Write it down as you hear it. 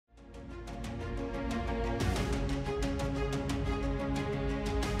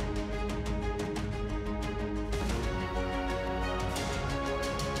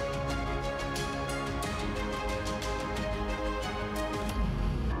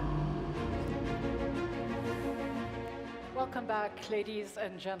Welcome back, ladies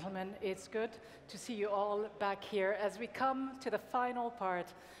and gentlemen. It's good to see you all back here as we come to the final part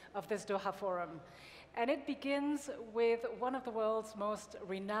of this Doha Forum. And it begins with one of the world's most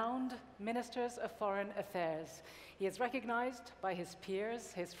renowned ministers of foreign affairs. He is recognized by his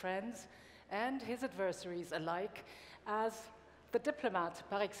peers, his friends, and his adversaries alike as the diplomat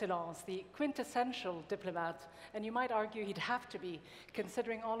par excellence, the quintessential diplomat, and you might argue he'd have to be,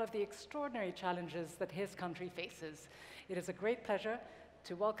 considering all of the extraordinary challenges that his country faces. It is a great pleasure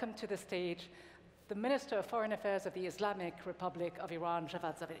to welcome to the stage the Minister of Foreign Affairs of the Islamic Republic of Iran,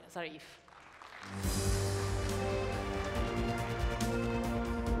 Javad Zarif.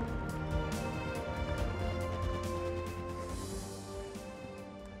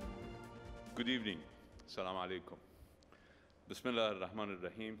 Good evening. Assalamu alaikum. Bismillah ar-Rahman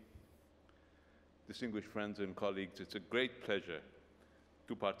ar-Rahim. Distinguished friends and colleagues, it's a great pleasure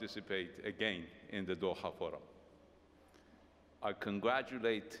to participate again in the Doha Forum. I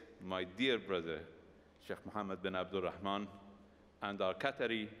congratulate my dear brother, Sheikh Mohammed bin Abdul Rahman, and our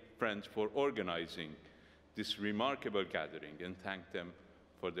Qatari friends for organizing this remarkable gathering and thank them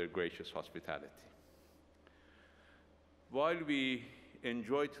for their gracious hospitality. While we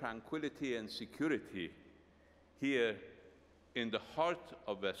enjoy tranquility and security here in the heart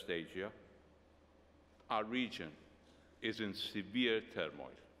of West Asia, our region is in severe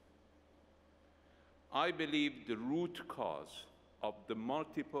turmoil. I believe the root cause of the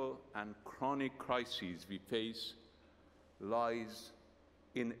multiple and chronic crises we face lies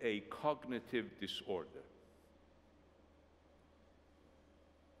in a cognitive disorder.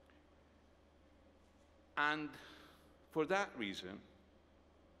 And for that reason,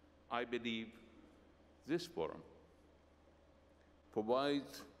 I believe this forum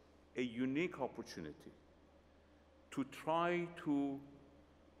provides a unique opportunity to try to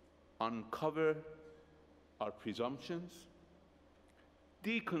uncover our presumptions,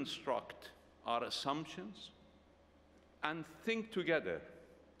 deconstruct our assumptions, and think together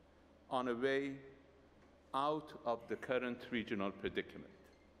on a way out of the current regional predicament.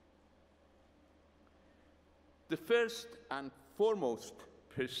 The first and foremost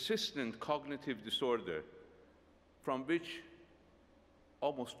persistent cognitive disorder from which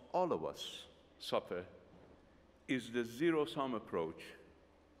almost all of us suffer is the zero-sum approach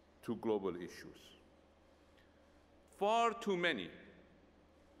to global issues. Far too many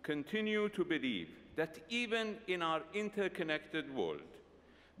continue to believe that even in our interconnected world,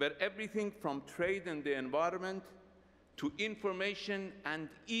 where everything from trade and the environment to information and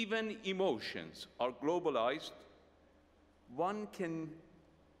even emotions are globalized, one can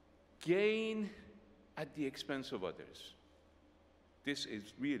gain at the expense of others. This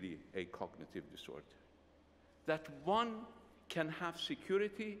is really a cognitive disorder. That one can have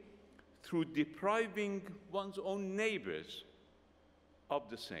security through depriving one's own neighbors of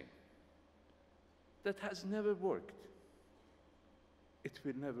the same. That has never worked. It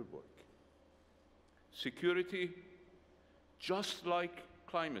will never work. Security, just like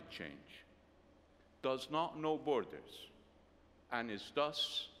climate change, does not know borders and is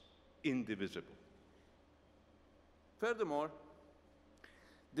thus indivisible. Furthermore,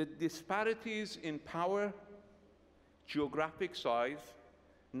 the disparities in power, geographic size,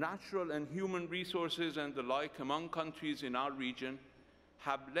 natural and human resources and the like among countries in our region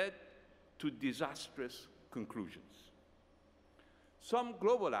have led to disastrous conclusions. Some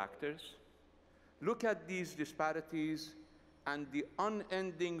global actors look at these disparities and the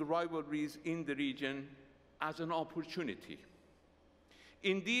unending rivalries in the region as an opportunity.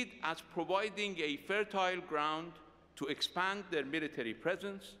 Indeed, as providing a fertile ground to expand their military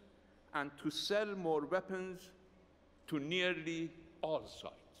presence and to sell more weapons to nearly all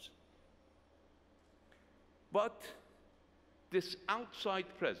sides. But this outside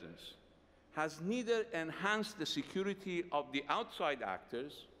presence has neither enhanced the security of the outside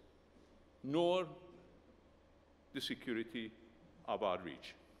actors nor the security of our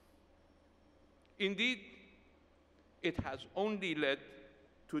region. Indeed, it has only led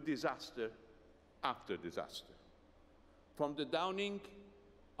to disaster after disaster. From the downing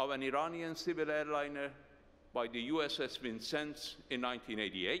of an Iranian civil airliner by the USS Vincennes in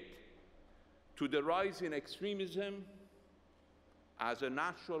 1988, to the rise in extremism as a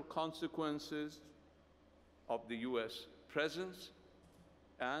natural consequence of the US presence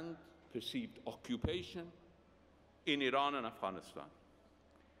and perceived occupation in Iran and Afghanistan.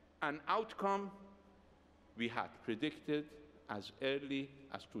 An outcome we had predicted as early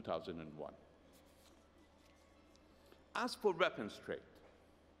as 2001. As for weapons trade,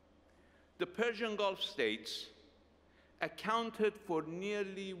 the Persian Gulf states accounted for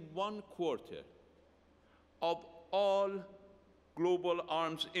nearly 1/4 of all global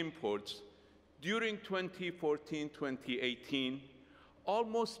arms imports during 2014-2018,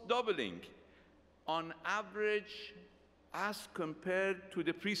 almost doubling on average as compared to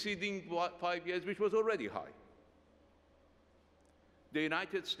the preceding 5 years, which was already high. The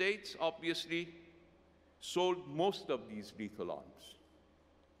United States obviously sold most of these lethal arms.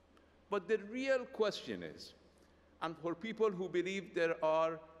 But the real question is, and for people who believe there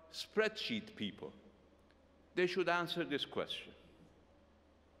are spreadsheet people, they should answer this question.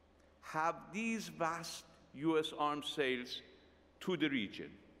 Have these vast US arms sales to the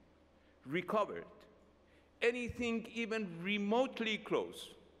region recovered anything even remotely close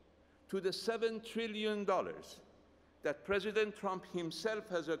to the $7 trillion that President Trump himself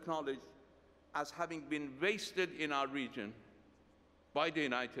has acknowledged as having been wasted in our region by the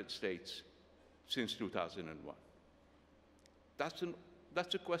United States since 2001?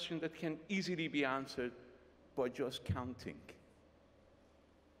 That's a question that can easily be answered by just counting.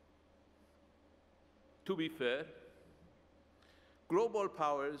 To be fair, global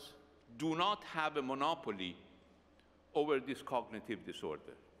powers do not have a monopoly over this cognitive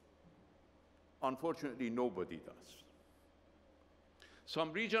disorder. Unfortunately, nobody does.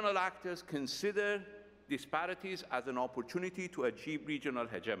 Some regional actors consider disparities as an opportunity to achieve regional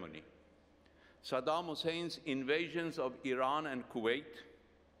hegemony. Saddam Hussein's invasions of Iran and Kuwait,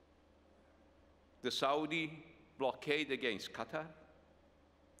 the Saudi blockade against Qatar,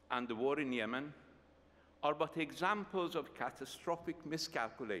 and the war in Yemen are but examples of catastrophic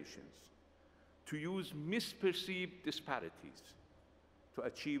miscalculations to use misperceived disparities to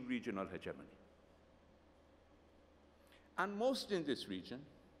achieve regional hegemony. And most in this region,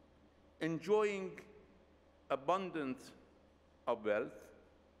 enjoying abundance of wealth,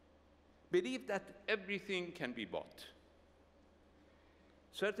 believe that everything can be bought.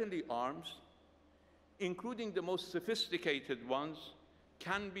 Certainly arms, including the most sophisticated ones,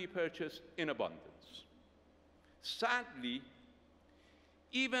 can be purchased in abundance. Sadly,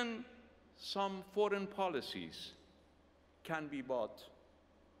 even some foreign policies can be bought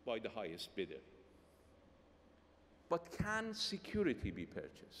by the highest bidder. But can security be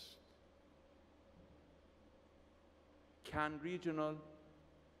purchased? Can regional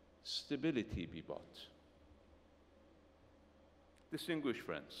stability be bought? Distinguished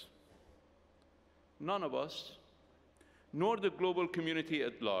friends, none of us, nor the global community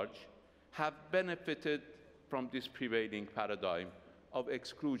at large, have benefited from this prevailing paradigm of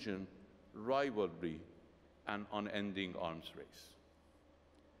exclusion, rivalry, and unending arms race.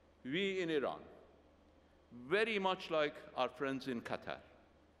 We in Iran, very much like our friends in Qatar,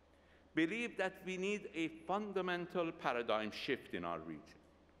 believe that we need a fundamental paradigm shift in our region,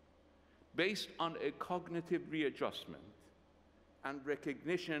 based on a cognitive readjustment and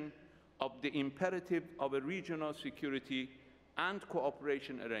recognition of the imperative of a regional security and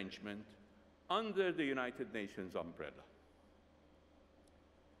cooperation arrangement under the United Nations umbrella.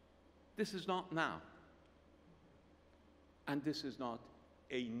 This is not now, and this is not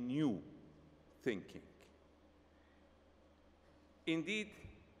a new thinking. Indeed,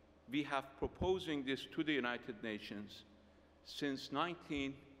 we have proposing this to the United Nations since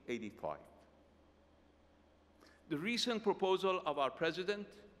 1985. The recent proposal of our President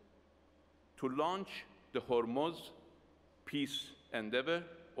to launch the Hormuz peace endeavor,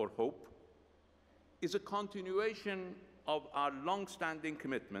 or HOPE, is a continuation of our long-standing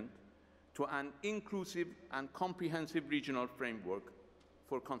commitment to an inclusive and comprehensive regional framework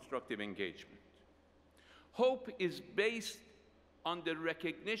for constructive engagement. HOPE is based on the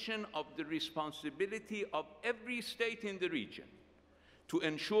recognition of the responsibility of every state in the region to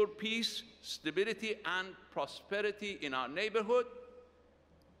ensure peace, stability, and prosperity in our neighborhood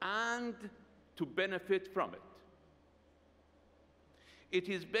and to benefit from it. It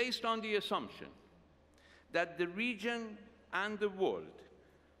is based on the assumption that the region and the world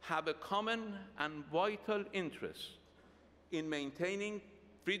have a common and vital interest in maintaining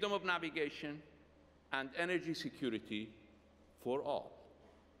freedom of navigation and energy security for all.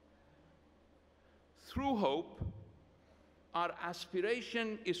 Through HOPE, our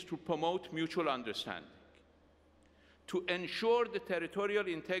aspiration is to promote mutual understanding, to ensure the territorial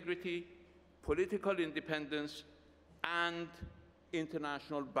integrity, political independence, and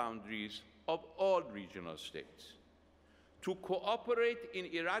international boundaries of all regional states, to cooperate in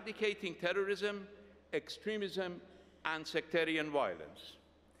eradicating terrorism, extremism, and sectarian violence,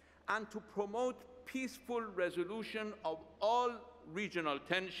 and to promote peaceful resolution of all regional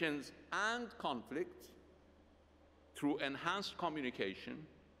tensions and conflicts through enhanced communication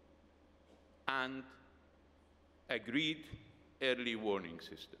and agreed early warning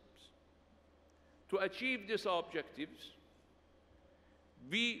systems. To achieve these objectives,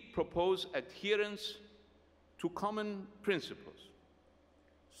 we propose adherence to common principles,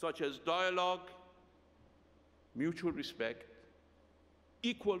 such as dialogue, mutual respect,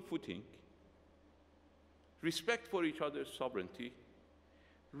 equal footing, respect for each other's sovereignty,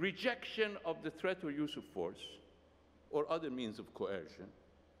 rejection of the threat or use of force or other means of coercion,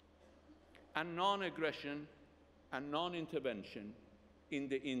 and non-aggression and non-intervention in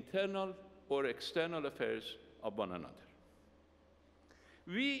the internal or external affairs of one another.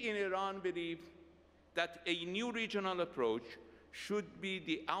 We in Iran believe that a new regional approach should be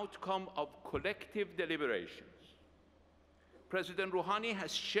the outcome of collective deliberations. President Rouhani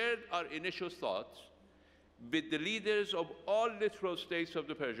has shared our initial thoughts with the leaders of all littoral states of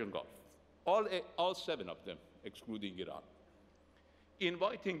the Persian Gulf, all 7 of them, excluding Iran,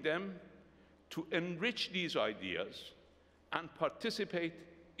 inviting them to enrich these ideas and participate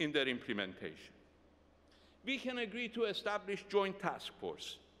in their implementation. We can agree to establish joint task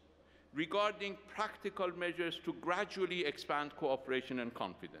force regarding practical measures to gradually expand cooperation and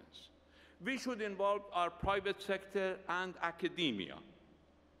confidence. We should involve our private sector and academia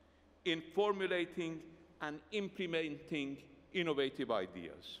in formulating and implementing innovative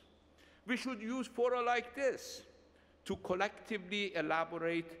ideas. We should use fora like this to collectively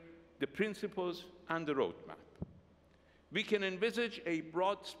elaborate the principles and the roadmap. We can envisage a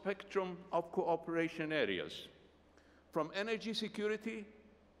broad spectrum of cooperation areas, from energy security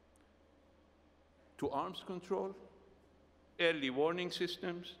to arms control, early warning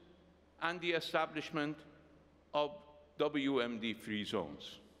systems, and the establishment of WMD-free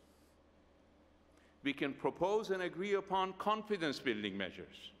zones. We can propose and agree upon confidence-building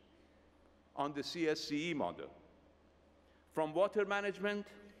measures on the CSCE model, from water management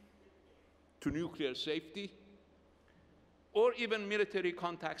to nuclear safety, or even military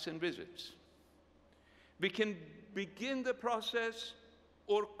contacts and visits. We can begin the process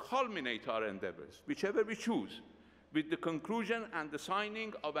or culminate our endeavors, whichever we choose, with the conclusion and the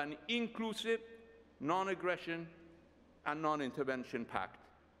signing of an inclusive, non-aggression, and non-intervention pact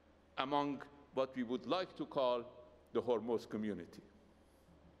among what we would like to call the Hormuz community.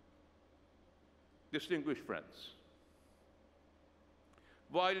 Distinguished friends,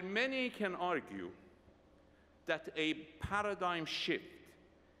 while many can argue that a paradigm shift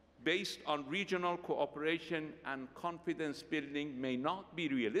based on regional cooperation and confidence building may not be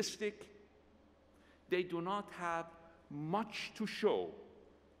realistic, they do not have much to show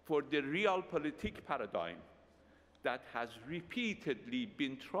for the realpolitik paradigm that has repeatedly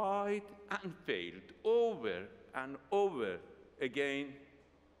been tried and failed over and over again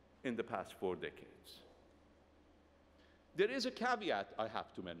in the past 4 decades. There is a caveat I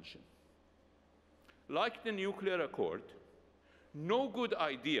have to mention. Like the nuclear accord, no good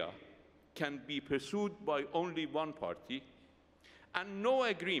idea can be pursued by only one party, and no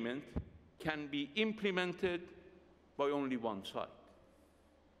agreement can be implemented by only one side.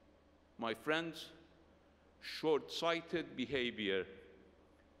 My friends, short-sighted behavior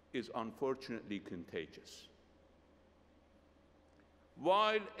is unfortunately contagious.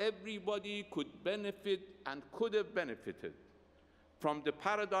 While everybody could benefit and could have benefited from the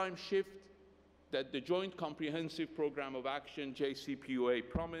paradigm shift that the Joint Comprehensive Program of Action, JCPOA,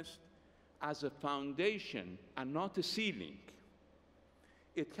 promised as a foundation and not a ceiling,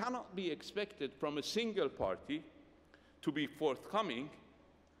 it cannot be expected from a single party to be forthcoming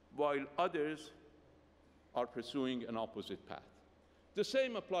while others are pursuing an opposite path. The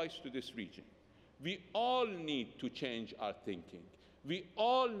same applies to this region. We all need to change our thinking. We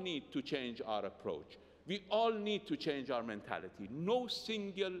all need to change our approach. We all need to change our mentality. No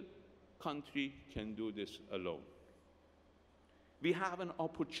single country can do this alone. We have an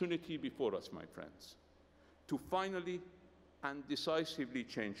opportunity before us, my friends, to finally and decisively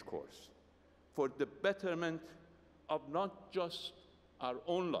change course for the betterment of not just our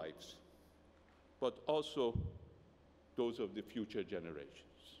own lives, but also those of the future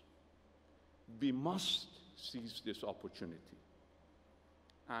generations. We must seize this opportunity,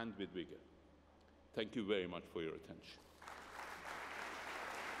 and with vigor. Thank you very much for your attention.